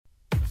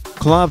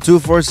Club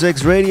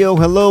 246 Radio.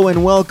 Hello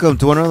and welcome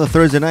to another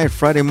Thursday night,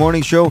 Friday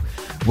morning show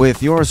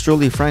with yours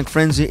truly, Frank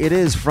Frenzy. It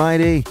is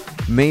Friday,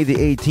 May the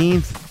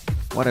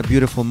 18th. What a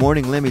beautiful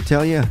morning, let me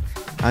tell you.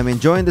 I'm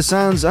enjoying the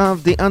sounds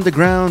of the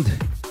underground,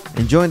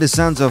 enjoying the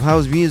sounds of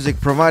house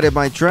music provided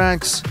by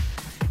Trax,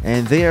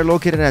 and they are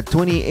located at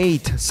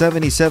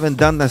 2877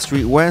 Dundas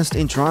Street West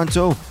in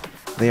Toronto.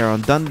 They are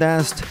on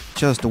Dundas,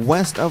 just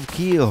west of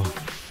Keele.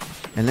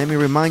 And let me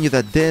remind you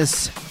that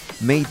this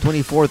May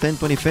 24th and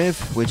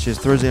 25th, which is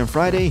Thursday and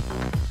Friday,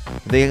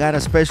 they got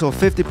a special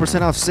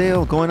 50% off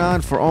sale going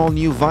on for all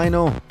new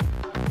vinyl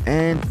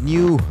and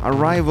new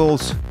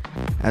arrivals,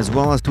 as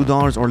well as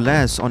 $2 or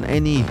less on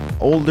any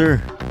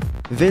older,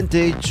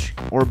 vintage,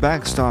 or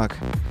backstock.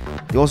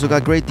 They also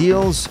got great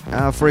deals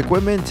for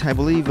equipment, I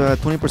believe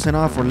 20%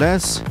 off or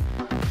less.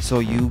 So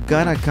you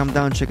gotta come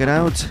down, check it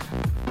out.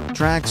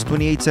 Trax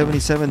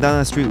 2877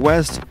 Dundas Street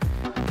West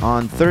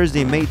on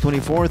Thursday, May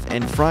 24th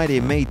and Friday,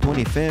 May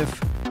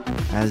 25th.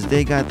 As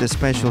they got the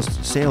special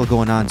sale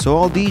going on. So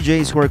all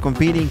DJs who are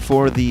competing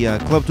for the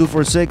Club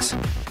 246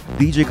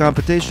 DJ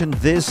competition,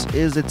 this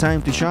is the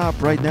time to shop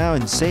right now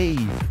and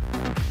save.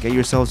 Get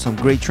yourself some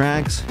great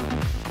tracks.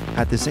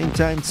 At the same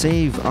time,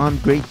 save on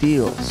great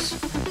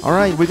deals.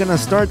 Alright, we're gonna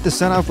start the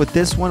set off with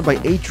this one by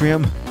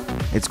Atrium.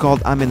 It's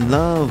called I'm in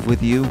Love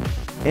With You.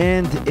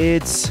 And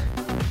it's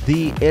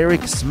the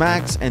Eric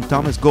Smax and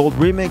Thomas Gold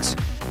remix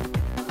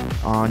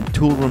on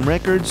Tool Room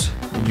Records.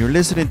 And you're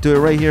listening to it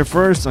right here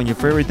first on your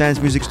favorite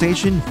dance music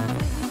station,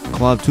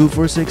 Club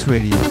 246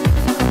 Radio.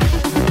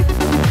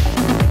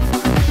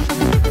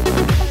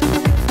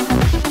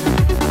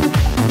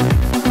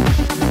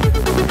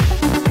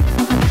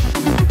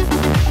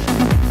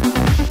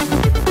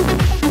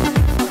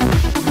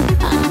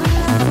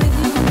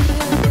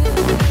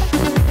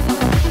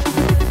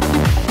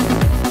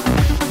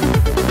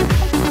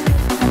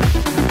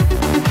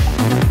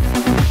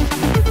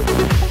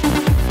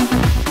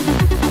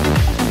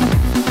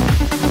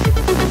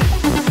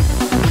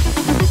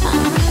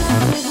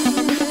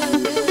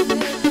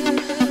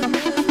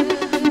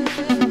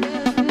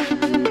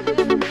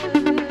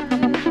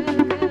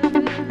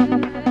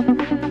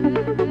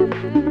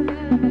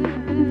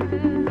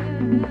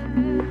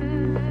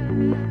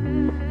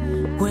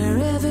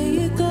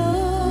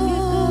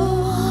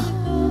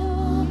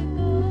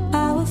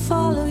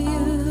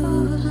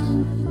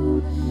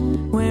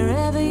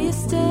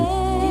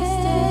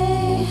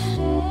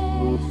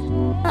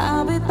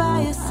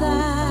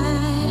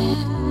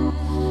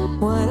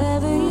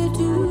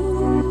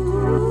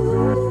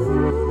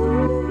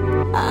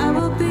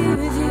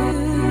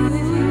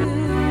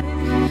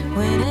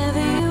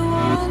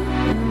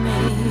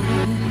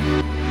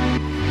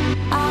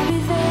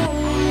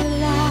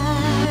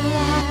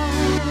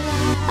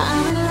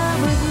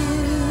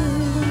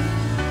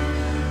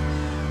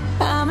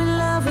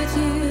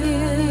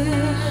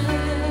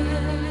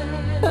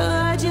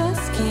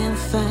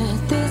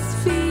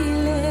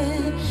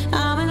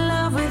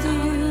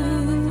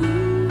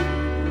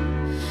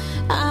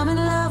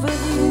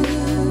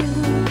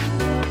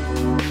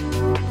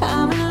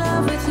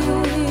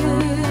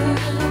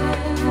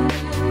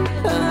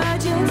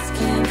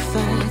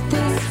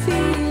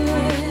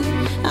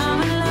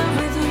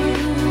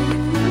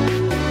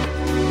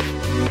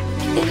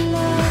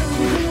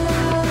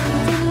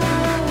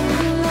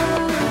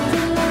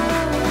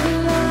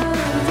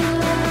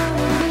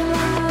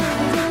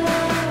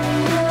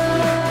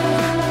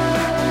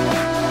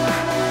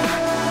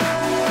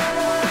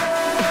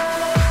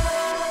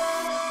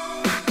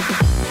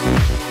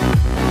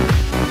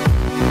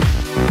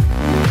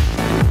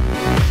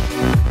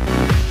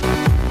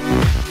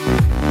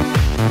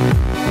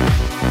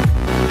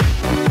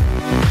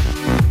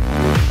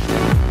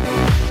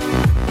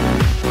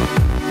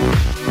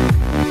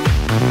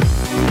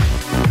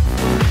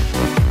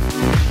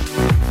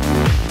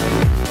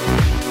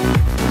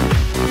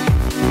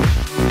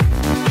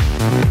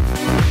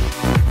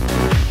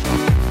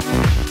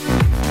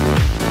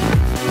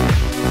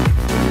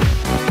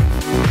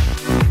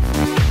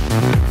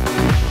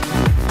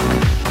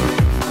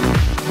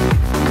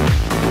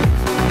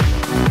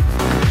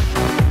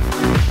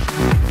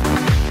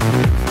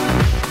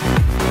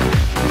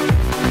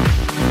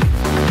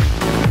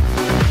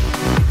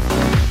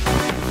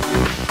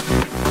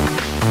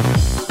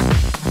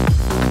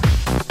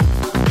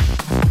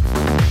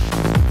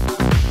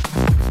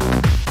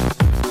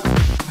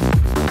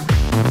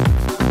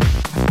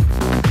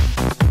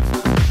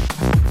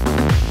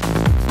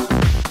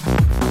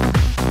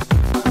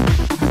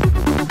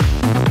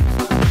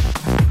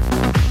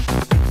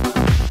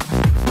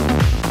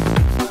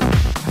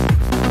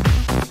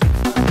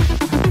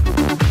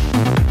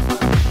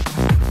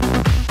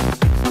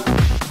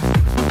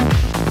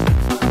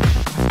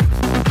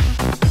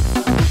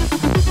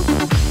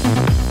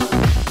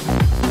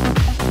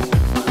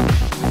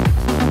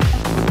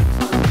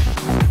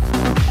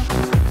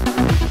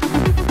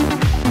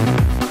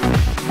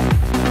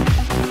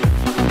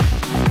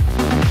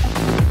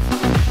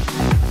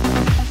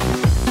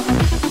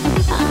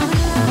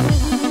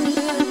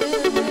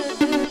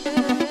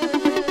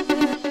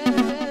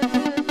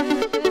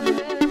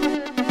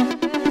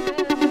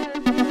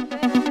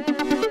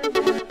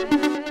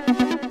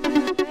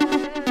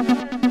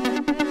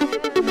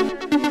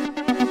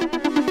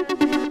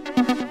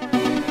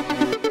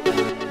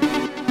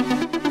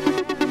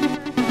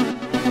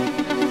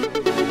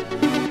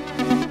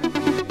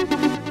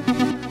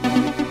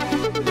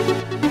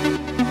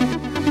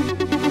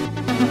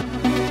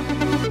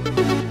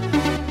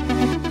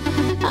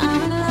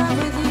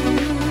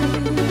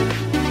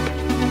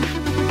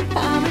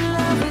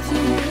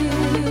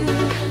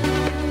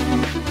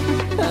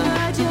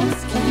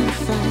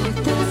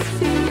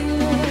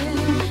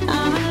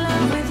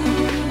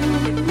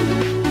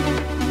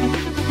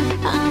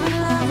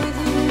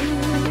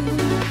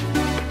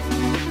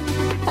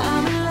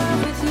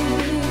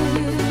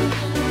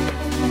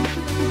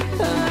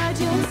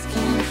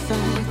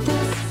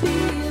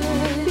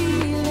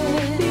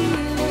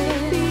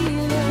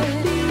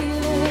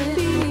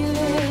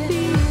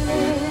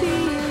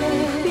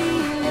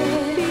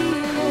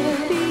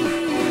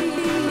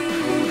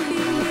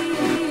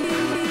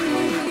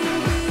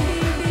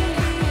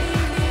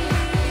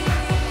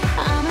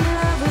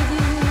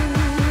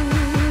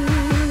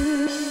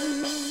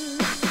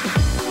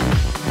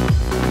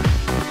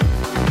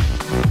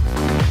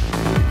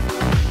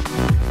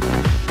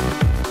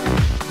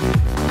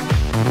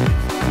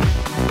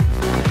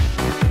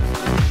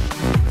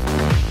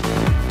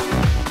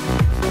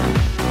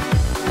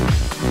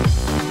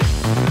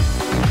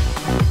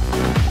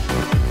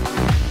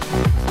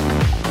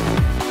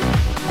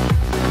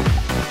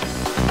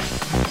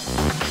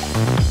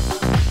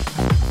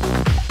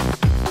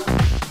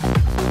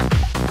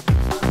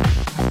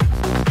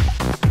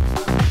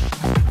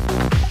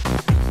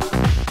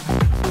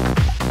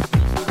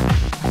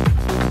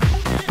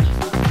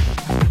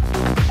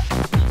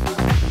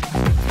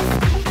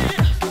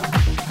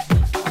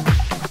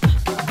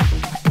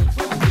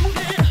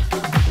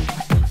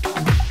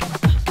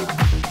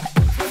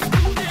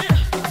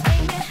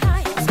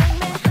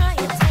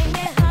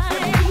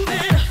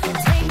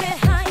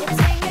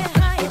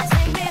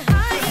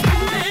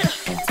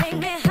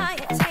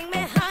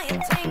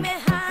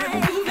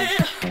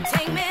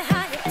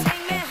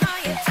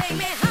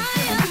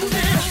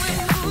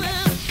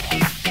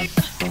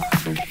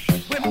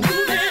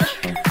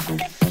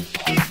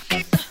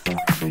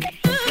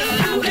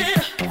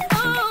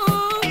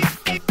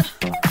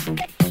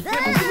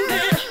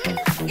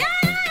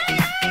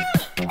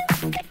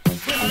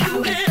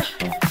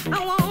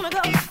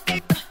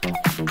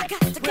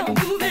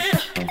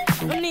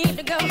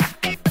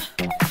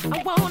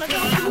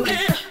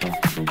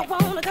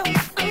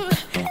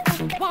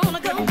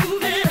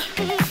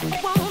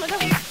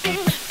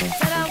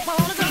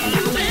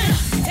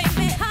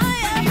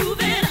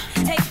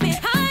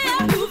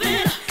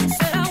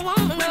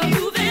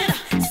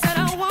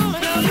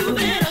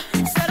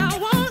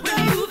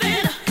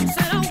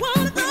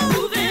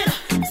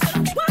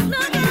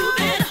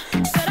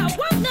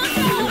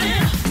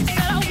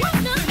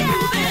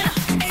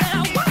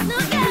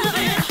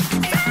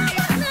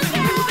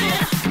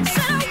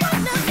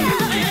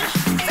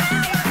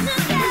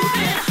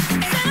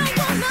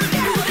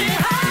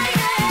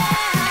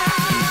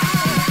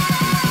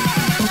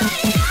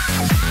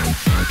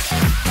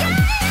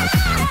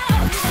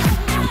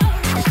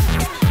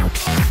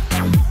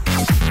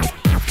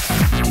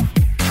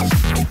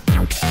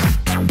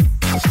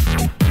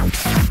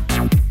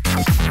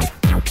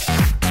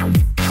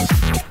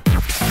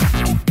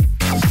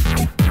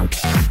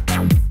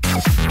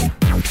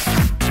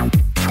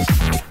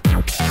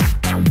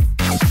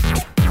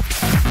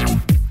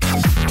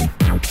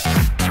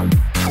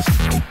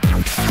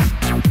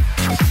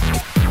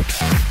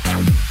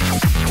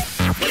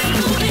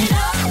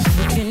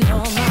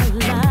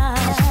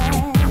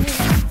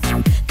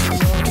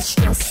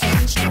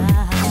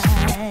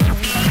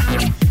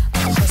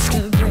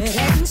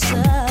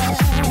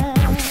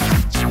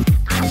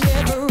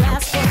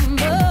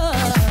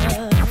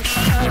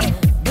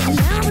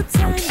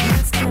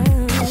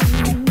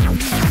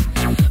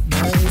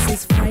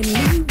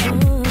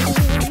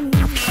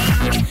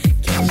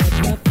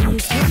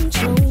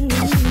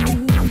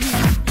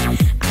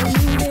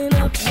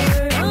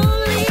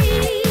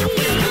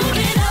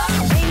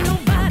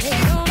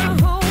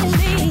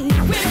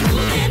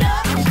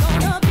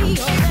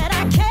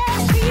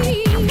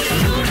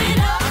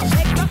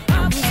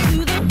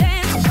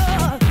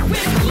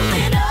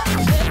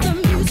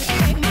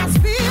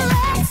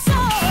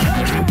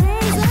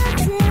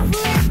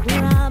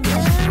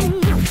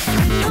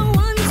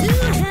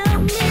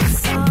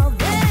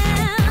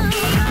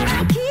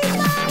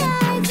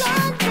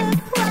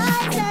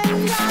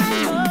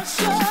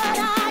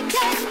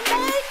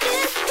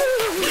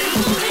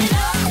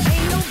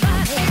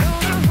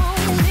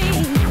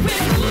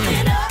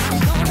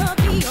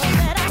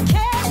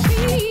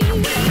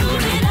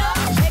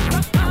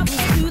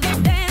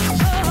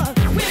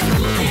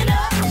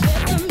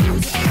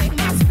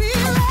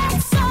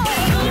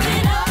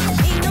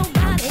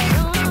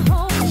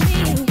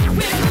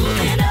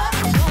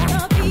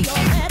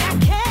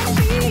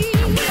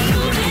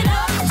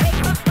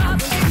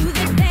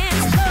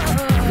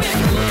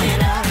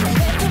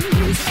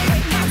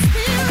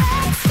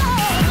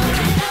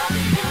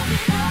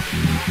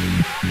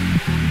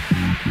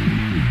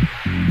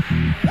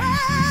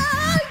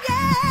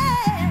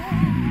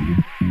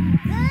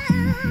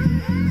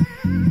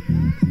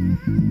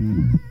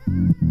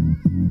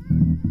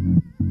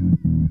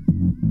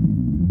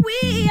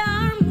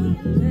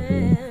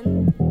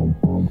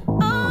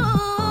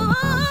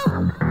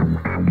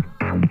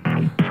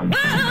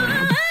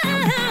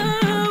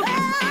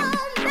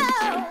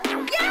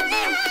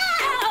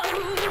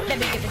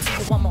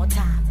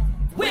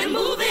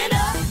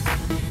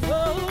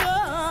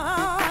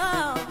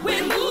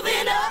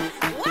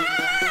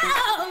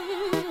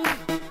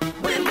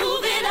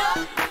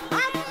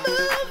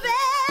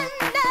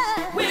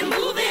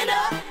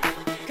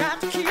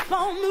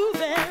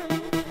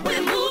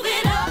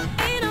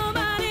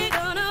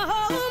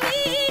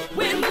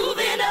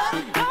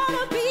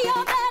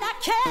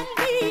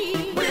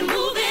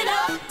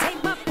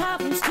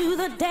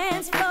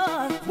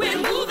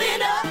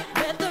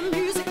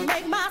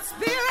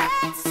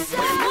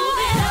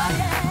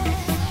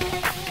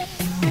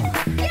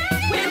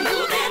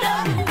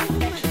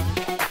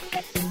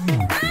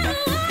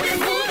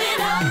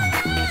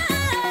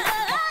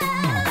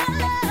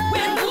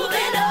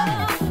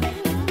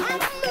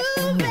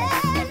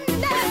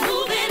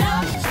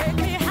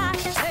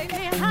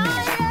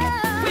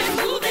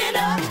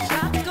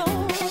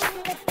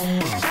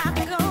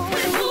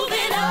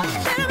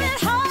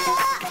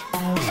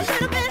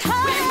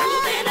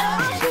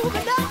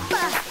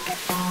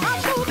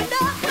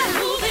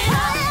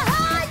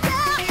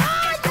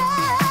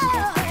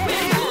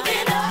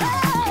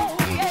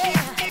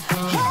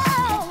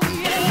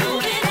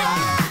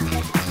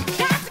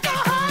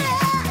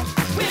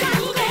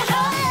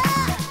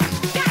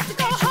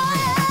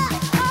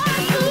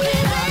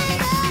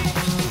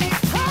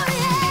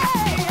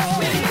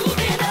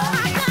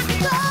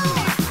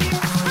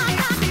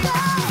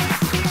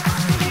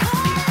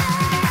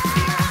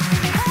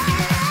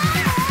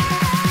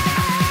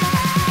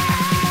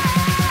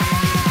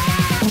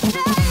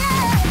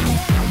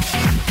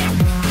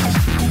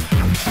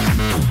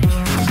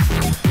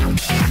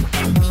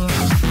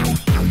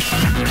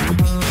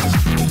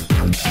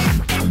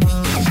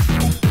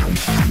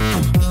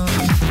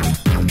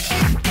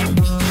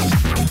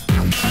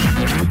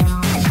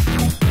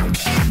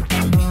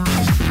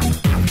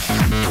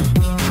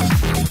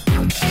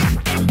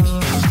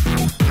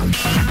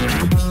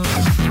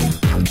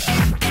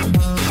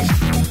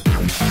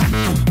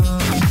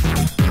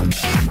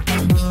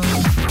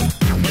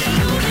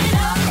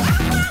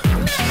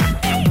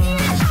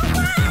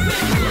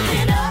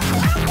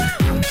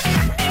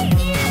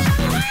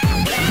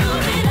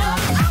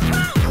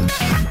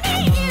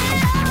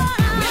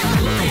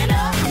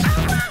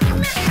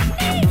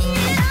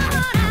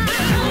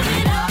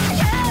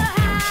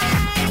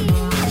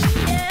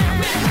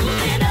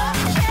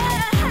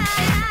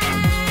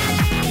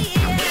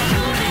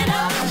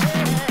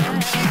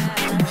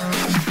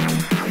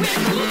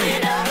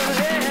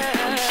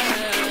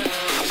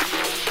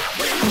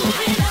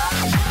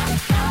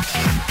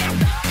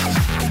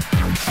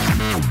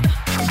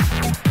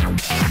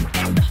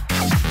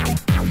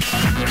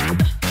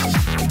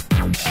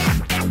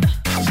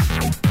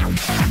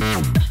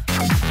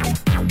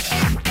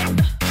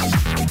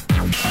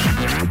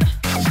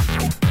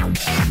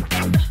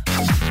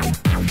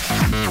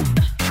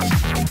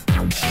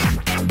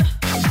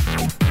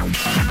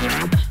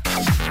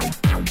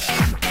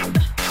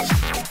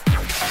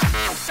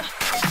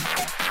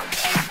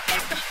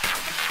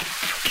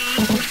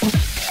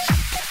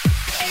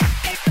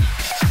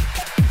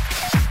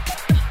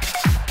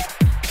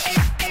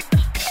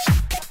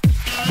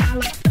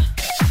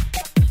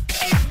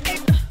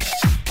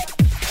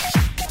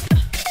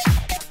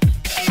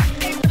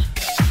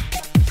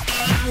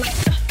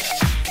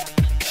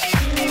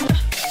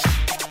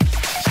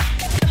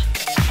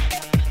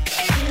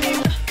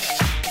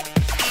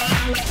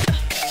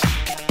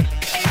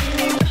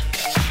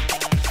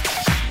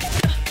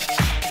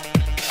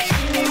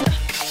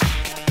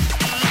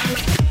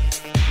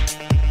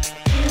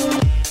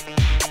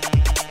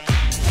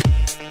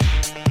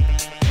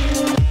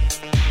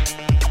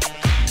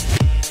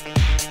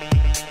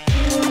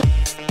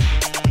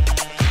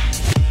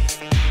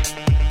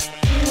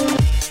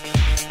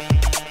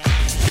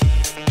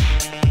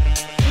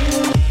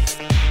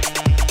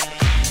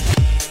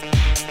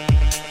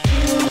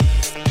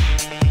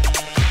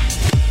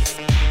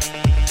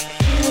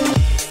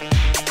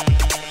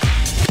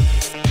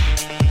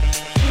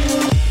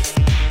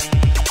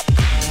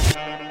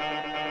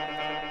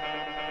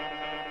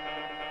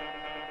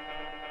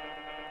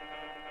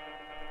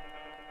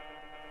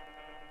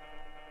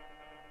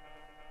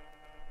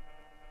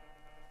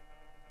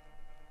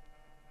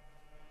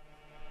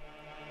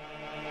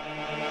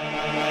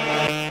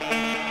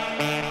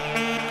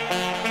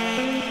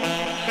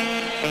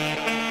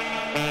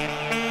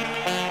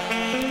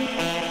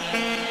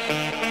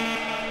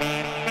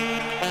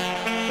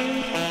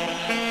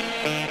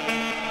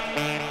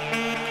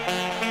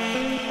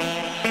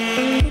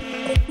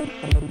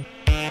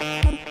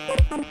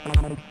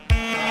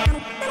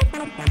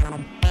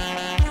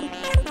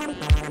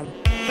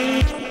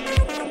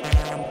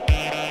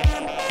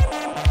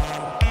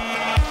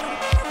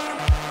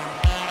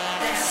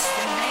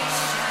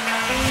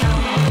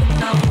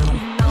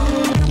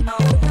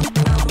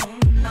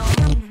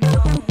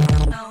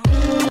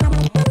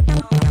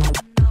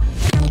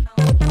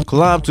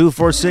 Club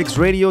 246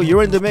 Radio,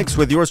 you're in the mix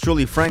with yours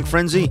truly, Frank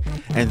Frenzy,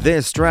 and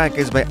this track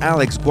is by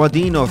Alex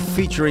Guadino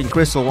featuring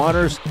Crystal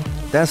Waters,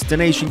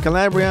 Destination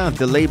Calabria,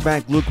 the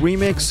Laidback Luke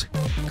remix,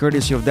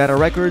 courtesy of Data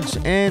Records,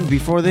 and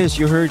before this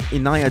you heard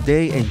Inaya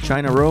Day and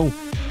China Row.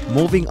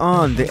 Moving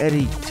on, the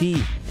Eddie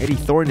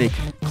Thornick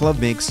Club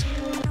Mix.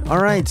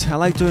 Alright, I'd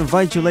like to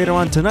invite you later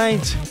on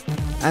tonight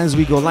as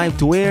we go live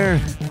to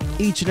air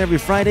each and every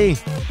Friday,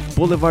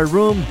 Boulevard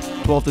Room,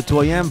 12 to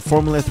 2 a.m.,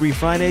 Formula 3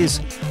 Fridays,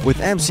 with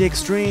MC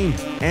Extreme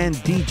and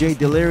DJ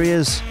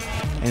Delirious,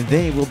 and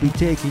they will be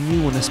taking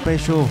you on a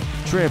special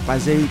trip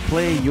as they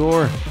play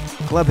your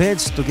club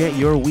hits to get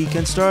your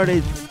weekend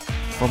started.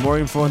 For more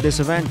info on this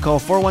event, call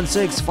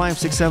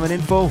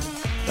 416-567-INFO.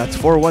 That's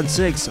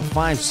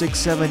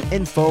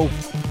 416-567-INFO.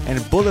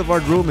 And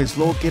Boulevard Room is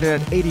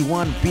located at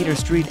 81 Peter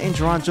Street in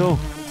Toronto.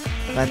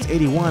 That's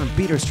 81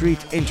 Peter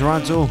Street in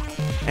Toronto.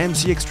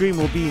 MC Extreme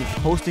will be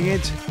hosting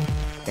it,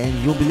 and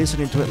you'll be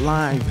listening to it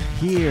live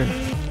here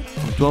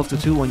from 12 to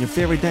 2 on your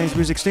favorite dance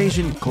music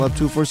station, Club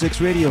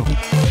 246 Radio.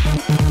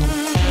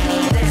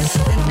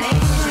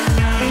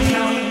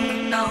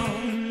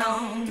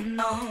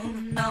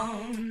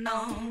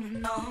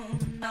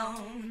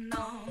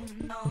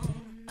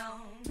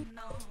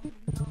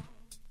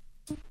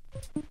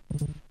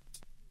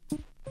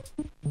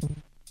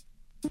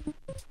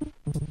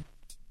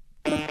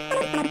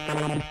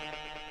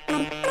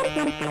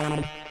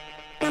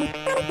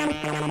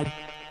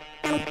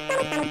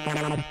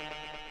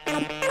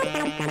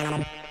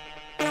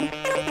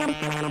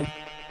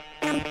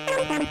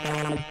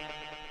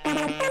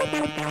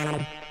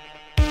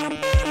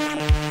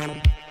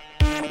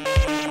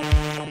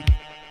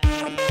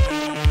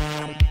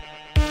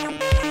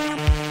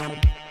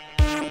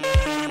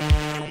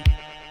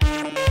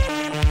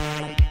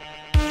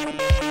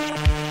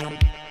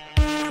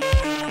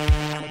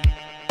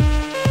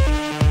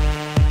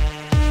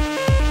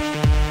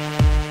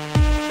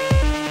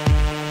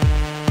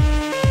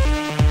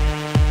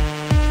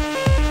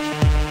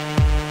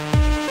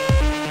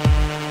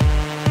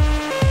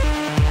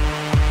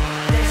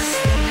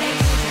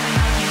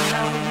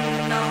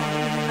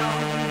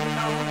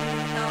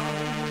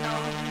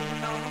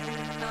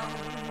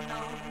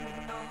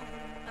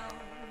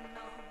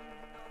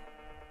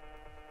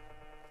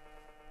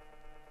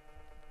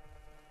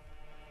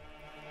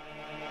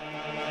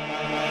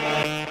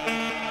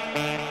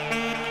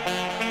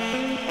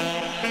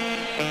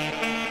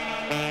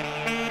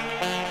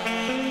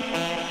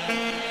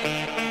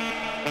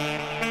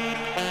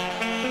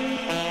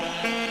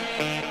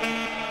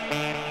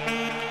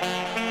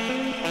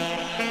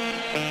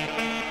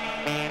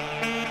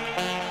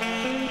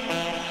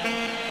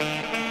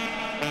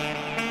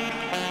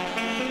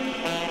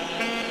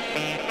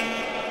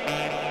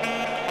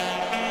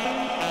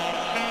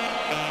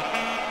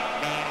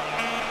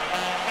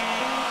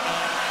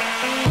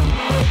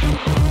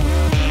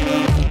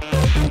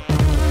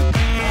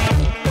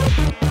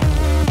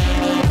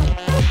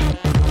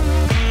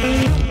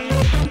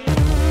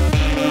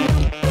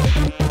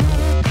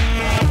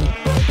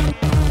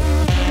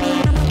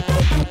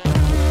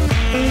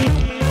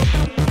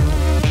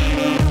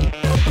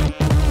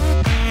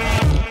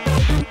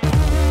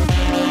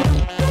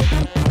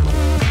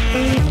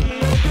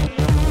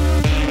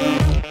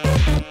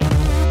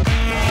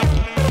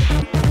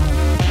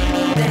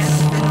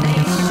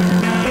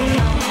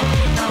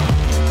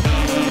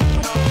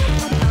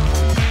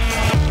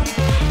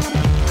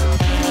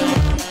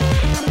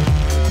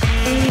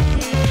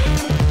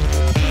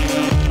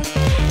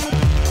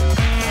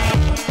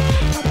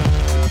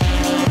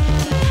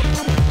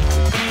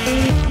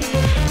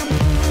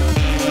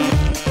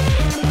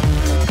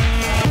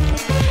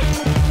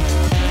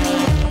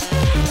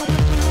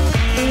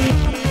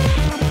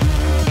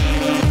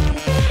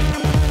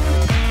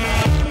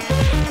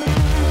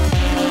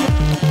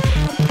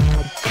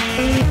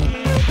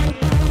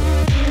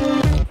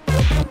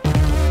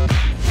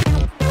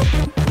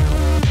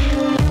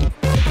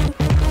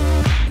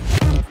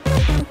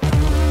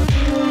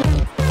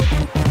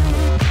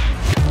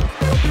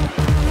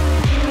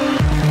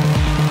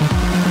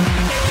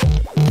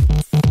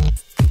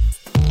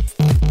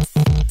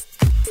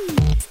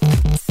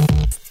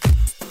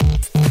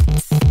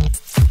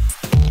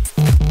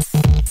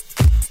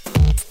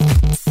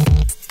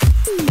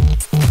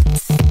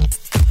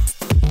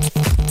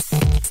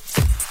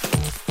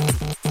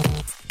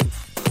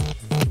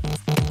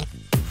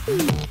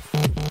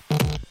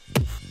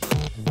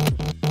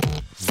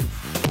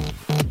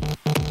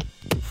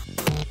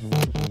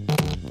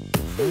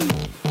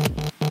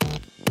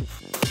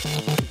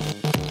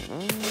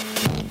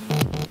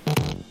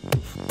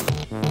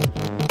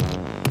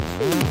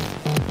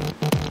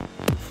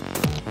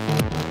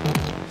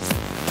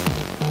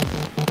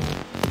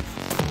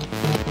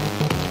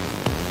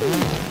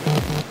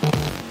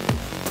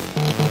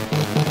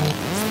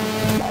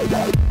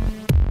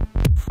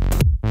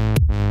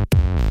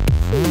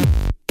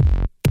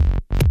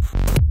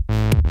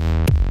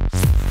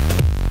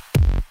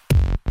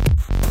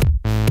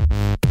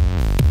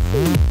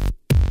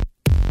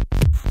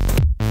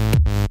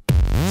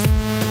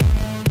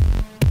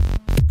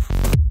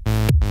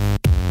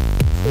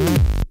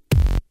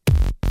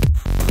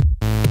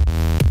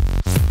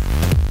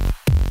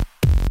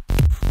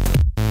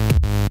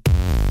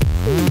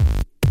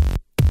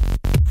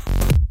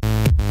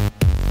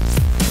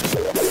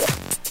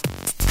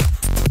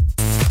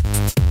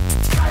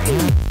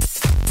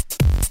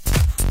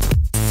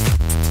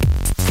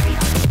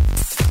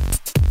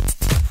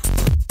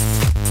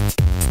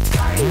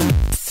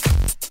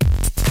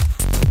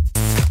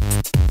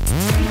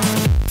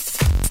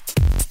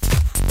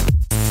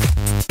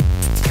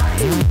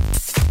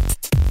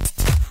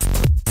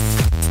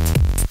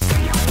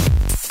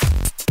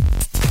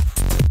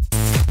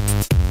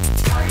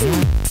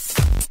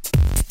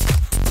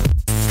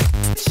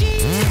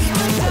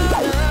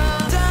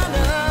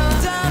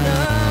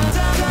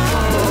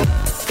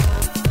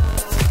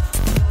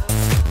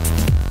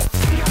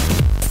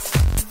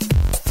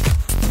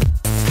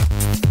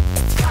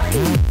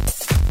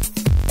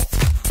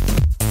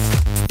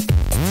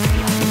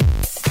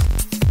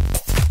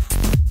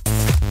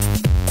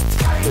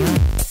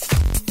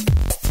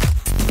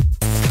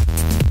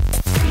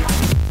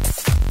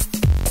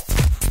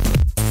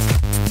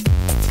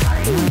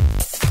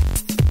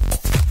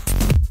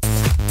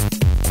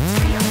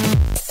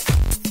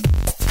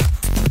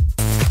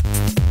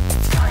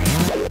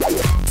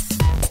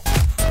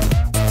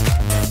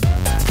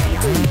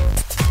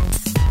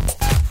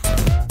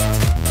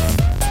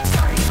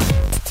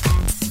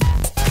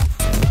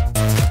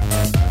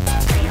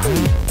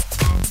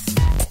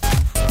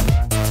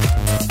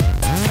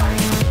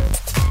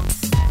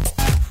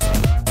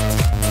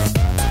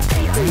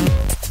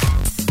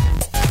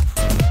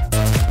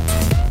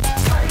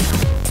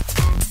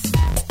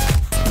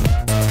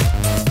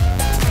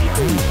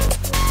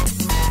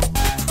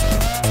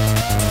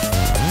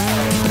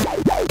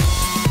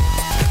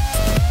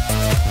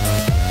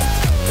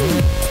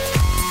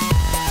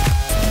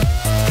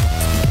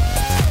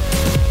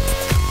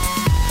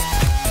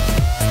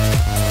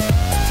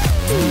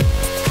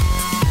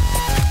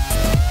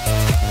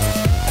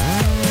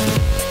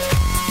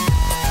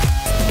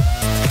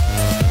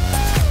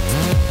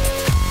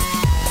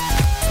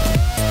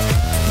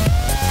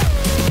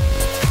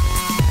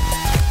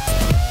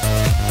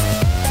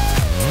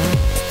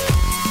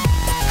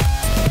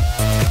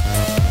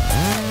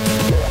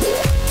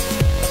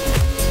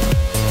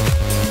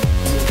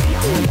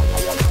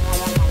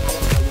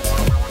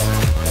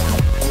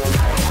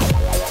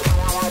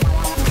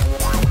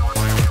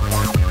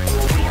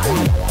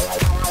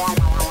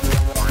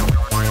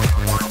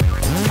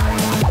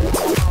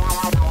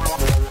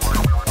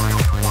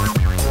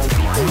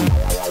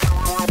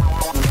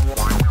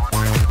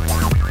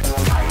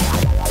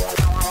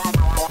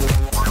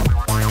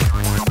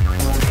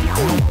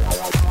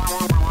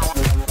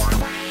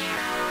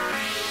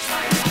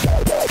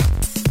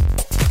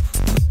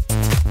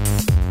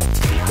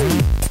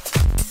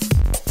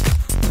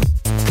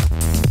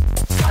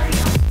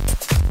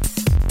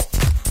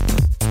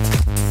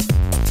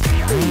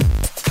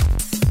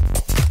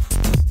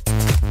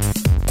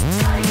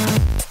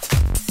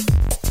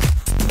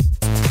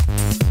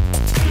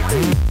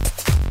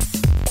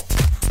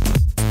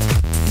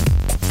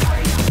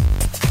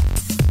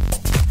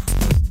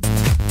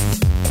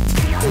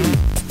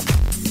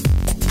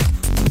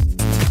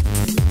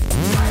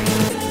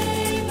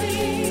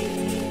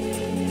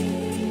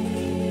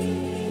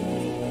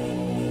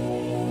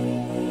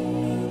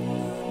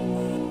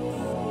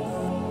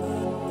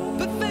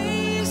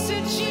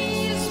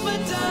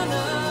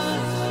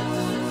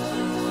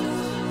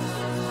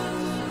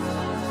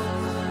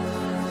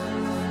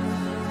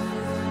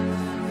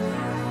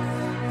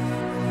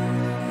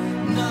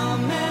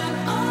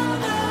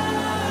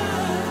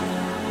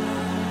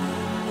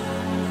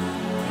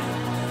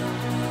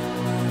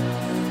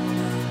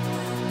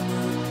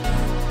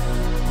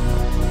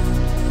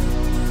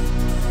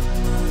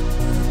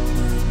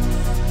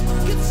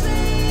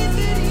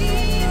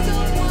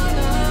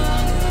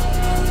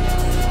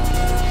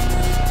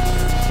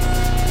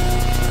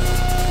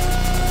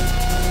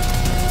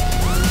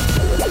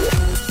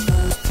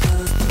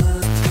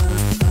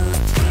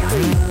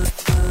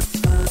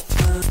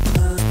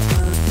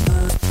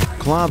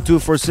 Club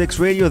 246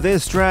 Radio.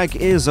 This track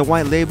is a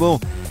white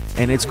label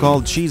and it's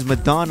called She's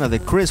Madonna, the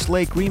Chris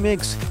Lake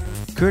remix,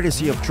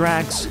 courtesy of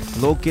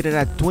Trax, located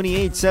at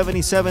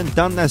 2877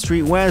 Dundas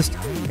Street West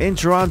in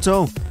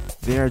Toronto.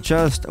 They are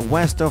just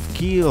west of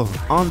Keele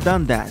on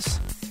Dundas.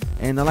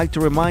 And I'd like to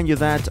remind you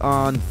that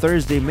on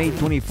Thursday, May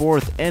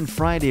 24th and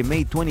Friday,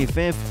 May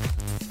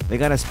 25th, they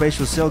got a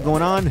special sale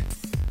going on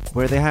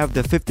where they have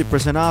the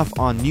 50% off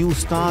on new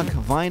stock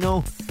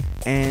vinyl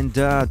and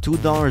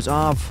 $2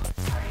 off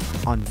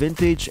on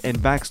vintage and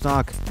back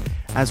stock,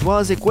 as well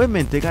as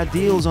equipment. They got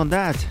deals on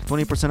that,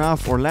 20%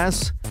 off or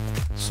less.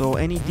 So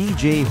any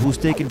DJ who's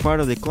taking part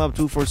of the Club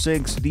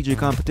 246 DJ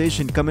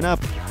competition coming up,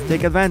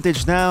 take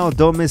advantage now,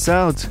 don't miss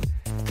out.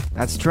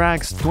 That's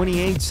Trax,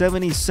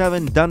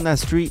 2877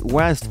 Dundas Street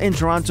West in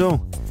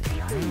Toronto,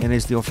 and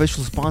it's the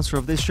official sponsor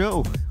of this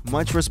show.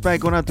 Much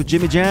respect going out to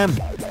Jimmy Jam.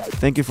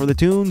 Thank you for the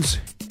tunes,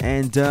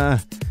 and I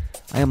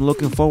am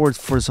looking forward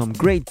for some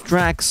great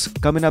tracks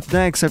coming up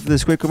next after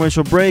this quick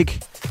commercial break,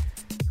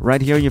 right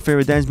here on your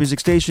favorite dance music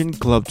station,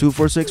 Club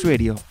 246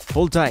 Radio.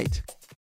 Hold tight.